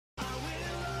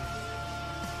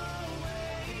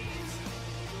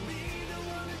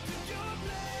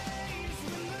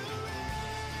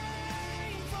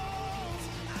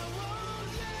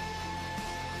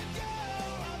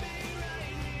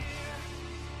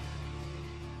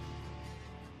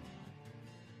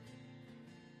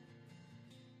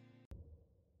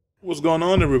What's going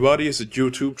on, everybody? It's a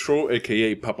YouTube troll,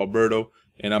 aka Papa Berto,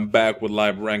 and I'm back with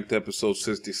live ranked episode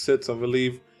 66, I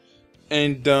believe.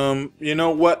 And you know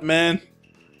what, man?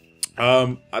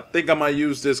 I think I might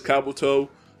use this Kabuto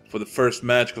for the first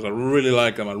match because I really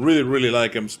like him. I really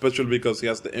like him, especially because he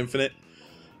has the infinite.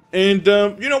 And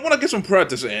you know, want to get some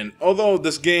practice in. Although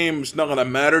this game is not gonna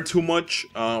matter too much.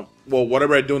 Well,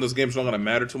 whatever I do in this game is not gonna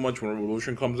matter too much when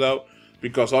Revolution comes out,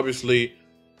 because obviously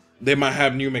they might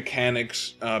have new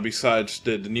mechanics besides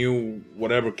the new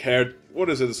whatever what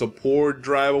is it, the support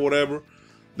drive or whatever.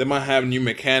 They might have new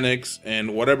mechanics,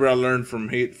 and whatever I learned from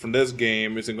this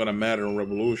game isn't gonna matter in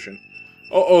Revolution.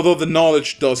 Although the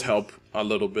knowledge does help a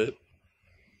little bit.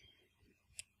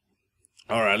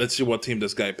 All right, let's see what team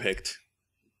this guy picked.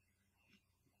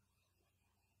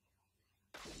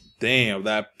 Damn,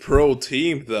 that pro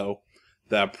team though.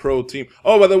 That pro team.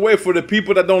 Oh, by the way, for the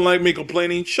people that don't like me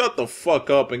complaining, shut the fuck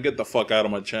up and get the fuck out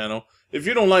of my channel. If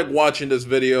you don't like watching this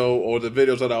video or the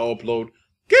videos that I upload,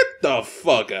 get the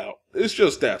fuck out. It's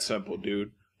just that simple,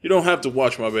 dude. You don't have to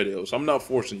watch my videos. I'm not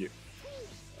forcing you.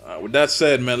 With that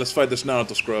said, man, let's fight this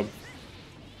Naruto scrub.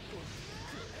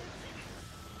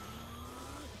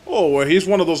 Oh, well, he's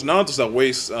one of those Narutos that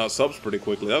wastes subs pretty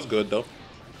quickly. That's good, though.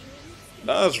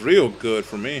 That's real good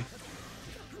for me.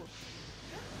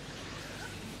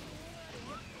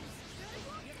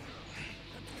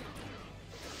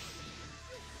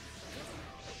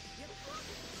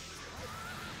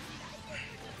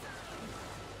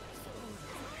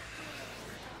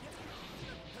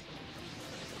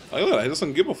 Look at that, he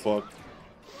doesn't give a fuck.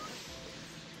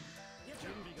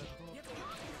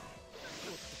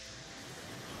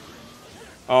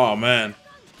 Oh man.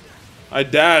 I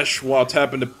dash while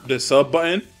tapping the sub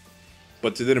button,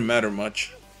 but it didn't matter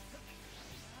much.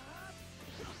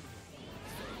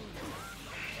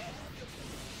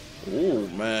 Ooh,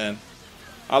 man.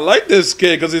 I like this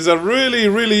kid because he's a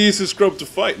really easy scrub to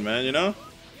fight, man, you know?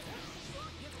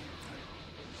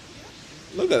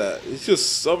 Look at that. He's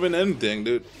just subbing anything,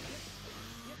 dude.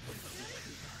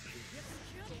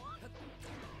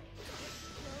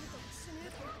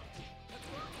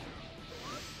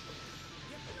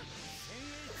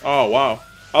 Oh, wow.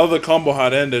 How the combo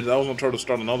had ended, I was gonna try to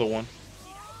start another one.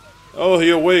 Oh,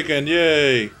 he awakened,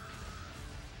 yay!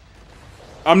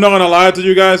 I'm not gonna lie to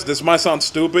you guys, this might sound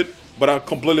stupid, but I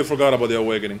completely forgot about the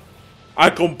awakening.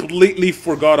 I completely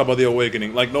forgot about the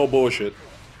awakening, like no bullshit.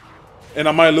 And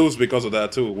I might lose because of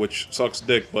that too, which sucks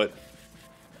dick, but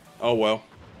oh well.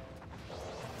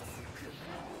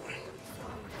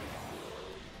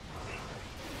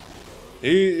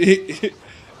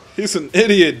 He's an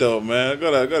idiot though, man.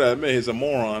 Gotta admit, he's a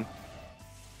moron.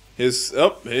 His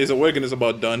awakening is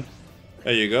about done.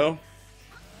 There you go.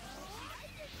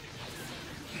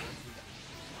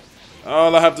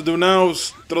 All I have to do now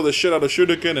is throw the shit out of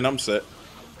Shuriken and I'm set.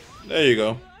 There you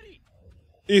go.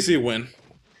 Easy win.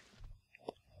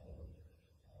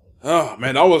 Oh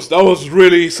man, that was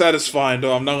really satisfying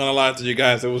though. I'm not gonna lie to you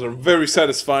guys. It was a very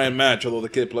satisfying match, although the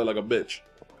kid played like a bitch.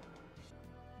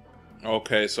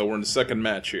 Okay, so we're in the second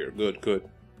match here. Good.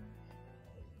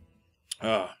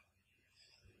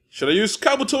 Should I use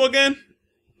Kabuto again?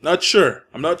 Not sure.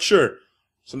 I'm not sure.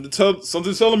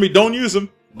 Something's telling me don't use him.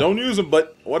 Don't use him,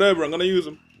 but whatever, I'm gonna use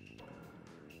him.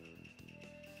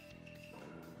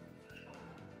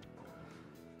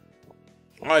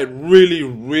 I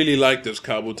really like this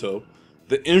Kabuto.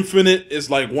 The infinite is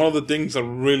like one of the things that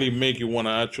really make you want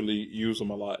to actually use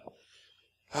him a lot.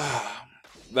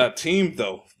 That team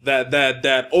though.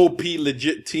 That OP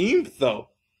legit team though.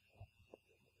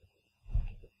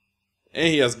 And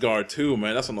he has guard too,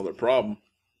 man. That's another problem.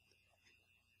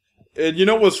 And you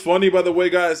know what's funny, by the way,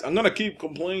 guys? I'm gonna keep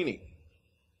complaining.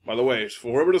 By the way,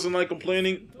 for whoever doesn't like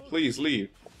complaining, please leave.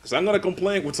 Because I'm gonna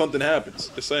complain when something happens.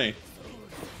 Just saying.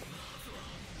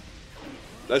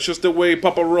 That's just the way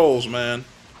Papa rolls, man.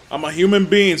 I'm a human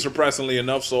being, surprisingly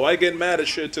enough, so I get mad at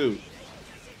shit too.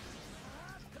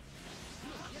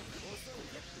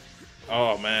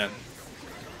 Oh, man.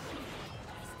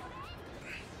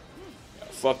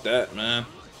 Fuck that, man.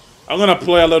 I'm gonna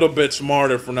play a little bit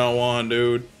smarter from now on,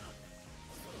 dude.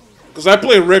 Because I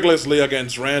play recklessly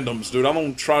against randoms, dude. I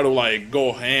don't try to, like,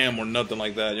 go ham or nothing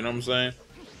like that, you know what I'm saying?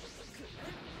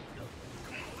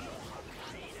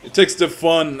 It takes the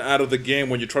fun out of the game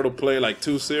when you try to play, like,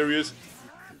 too serious.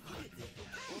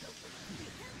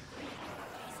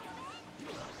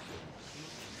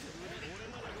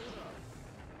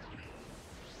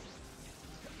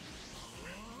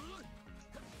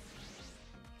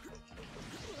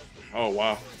 Oh,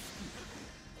 wow.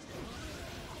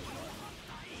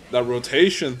 That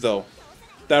rotation, though.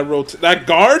 That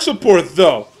guard support,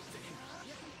 though.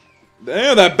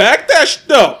 Damn, that backdash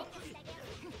though.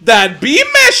 That B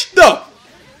mesh though.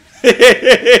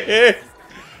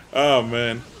 Oh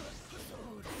man.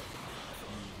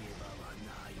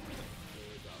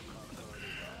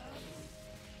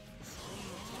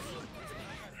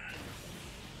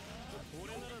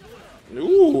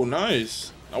 Ooh,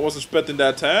 nice. I wasn't expecting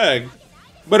that tag.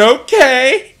 But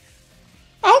okay.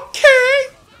 Okay.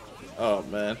 Oh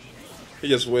man. He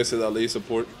just wasted that lead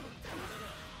support.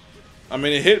 I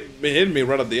mean, it hit me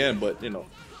right at the end, but you know.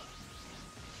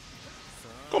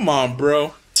 Come on,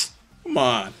 bro. Come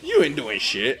on. You ain't doing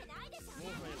shit.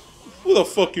 Who the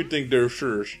fuck you think they're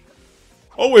sure?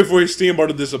 I'll wait for his steam bar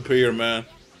to disappear, man.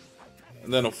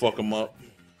 And then I'll fuck him up.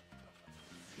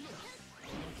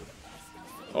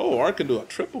 Oh, I can do a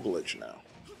triple glitch now.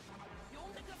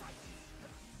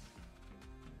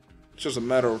 It's just a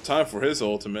matter of time for his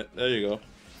ultimate. There you go.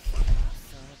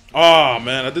 Oh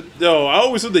man, I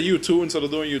always did the U2 instead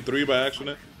of doing U3 by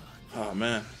accident. Oh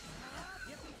man.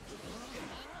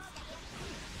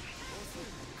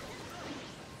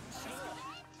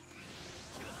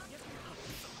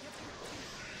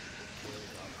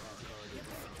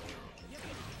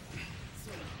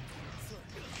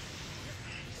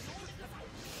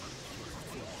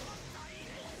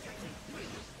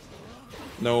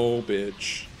 No,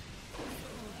 bitch.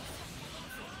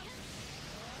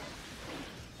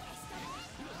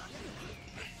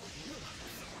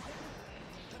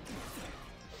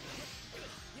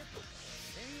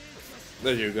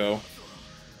 There you go.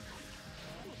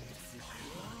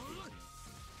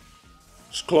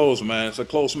 It's close, man. It's a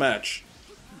close match.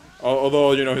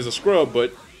 Although, you know, he's a scrub,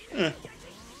 but...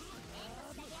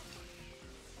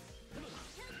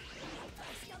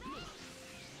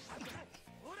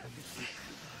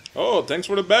 Oh, thanks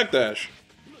for the backdash.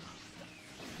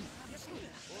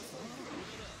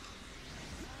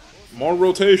 More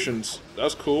rotations.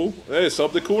 That's cool. Hey,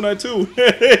 sub the cool night too.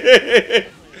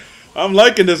 I'm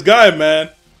liking this guy, man.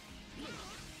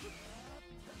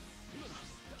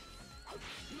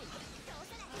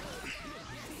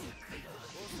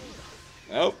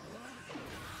 Yep.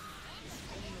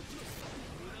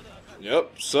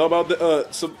 Yep. Sub out the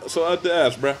sub out the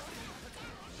ass, bruh.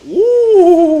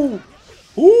 Woo!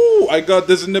 Ooh, I got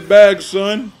this in the bag,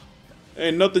 son.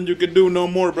 Ain't nothing you can do no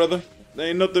more, brother. There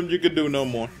ain't nothing you can do no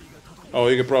more. Oh,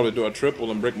 he could probably do a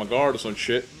triple and break my guard or some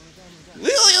shit.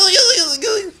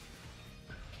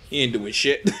 He ain't doing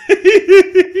shit.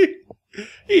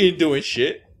 He ain't doing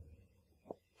shit.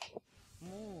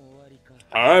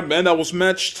 Alright, man, that was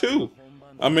match 2.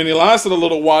 I mean, it lasted a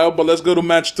little while, but let's go to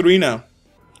match 3 now.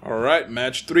 Alright,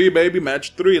 match 3, baby.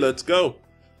 Match 3, let's go.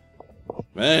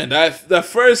 Man, that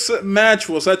first match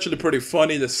was actually pretty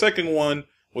funny. The second one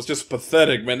was just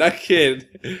pathetic, man. That kid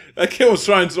was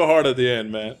trying so hard at the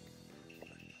end, man.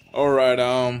 All right,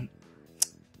 hold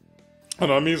on,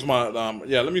 let me use my let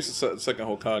me use the second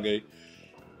Hokage.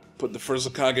 Put the first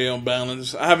Hokage on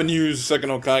balance. I haven't used the second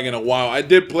Hokage in a while. I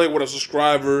did play with a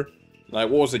subscriber, like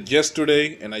what was it,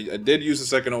 yesterday, and I did use the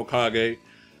second Hokage,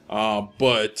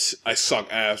 but I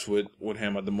suck ass with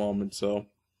him at the moment, so.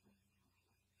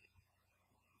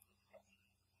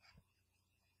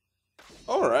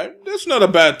 Alright, that's not a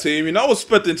bad team. You know, I was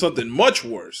expecting something much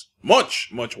worse. Much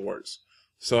worse.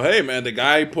 So, hey, man, the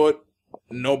guy put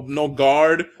no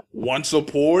guard, 1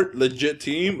 support, legit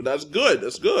team. That's good.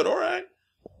 That's good. Alright.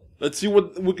 Let's see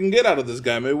what we can get out of this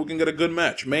guy. Maybe we can get a good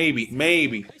match.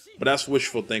 Maybe. But that's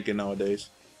wishful thinking nowadays.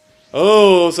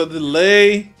 Oh, it's a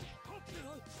delay.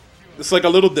 It's like a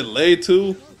little delay,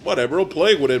 too. Whatever, I'll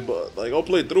play with it, but, like, I'll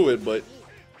play through it, but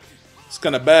it's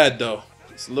kind of bad, though.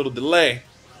 It's a little delay.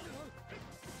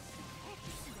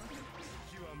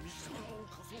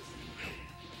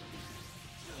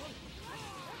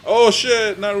 Oh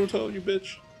shit, Naruto, you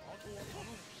bitch.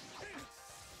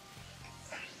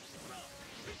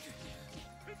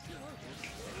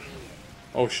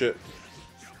 Oh shit.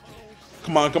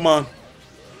 Come on, come on.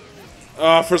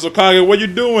 First Hokage, what you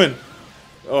doing?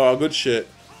 Oh, good shit.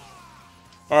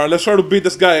 Alright, let's try to beat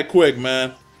this guy quick,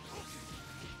 man.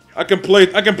 I can play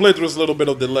through this little bit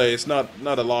of delay. It's not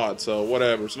a lot, so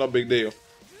whatever. It's not a big deal.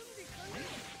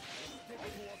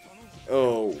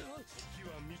 Oh.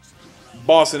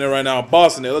 Bossing it right now.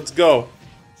 Bossing it. Let's go.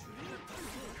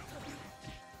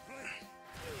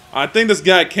 I think this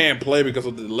guy can't play because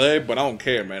of the delay, but I don't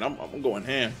care, man. I'm going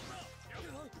ham.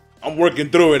 I'm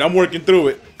working through it. I'm working through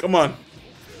it. Come on.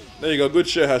 There you go. Good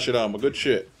shit, Hashirama. Good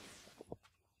shit.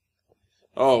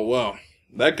 Oh, well.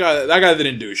 That guy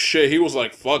didn't do shit. He was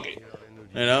like, fuck it.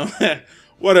 You know?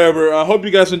 Whatever. I hope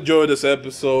you guys enjoyed this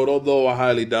episode, although I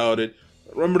highly doubt it.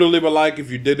 Remember to leave a like if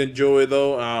you did enjoy,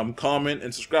 though. Comment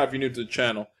and subscribe if you're new to the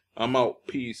channel. I'm out.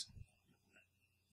 Peace.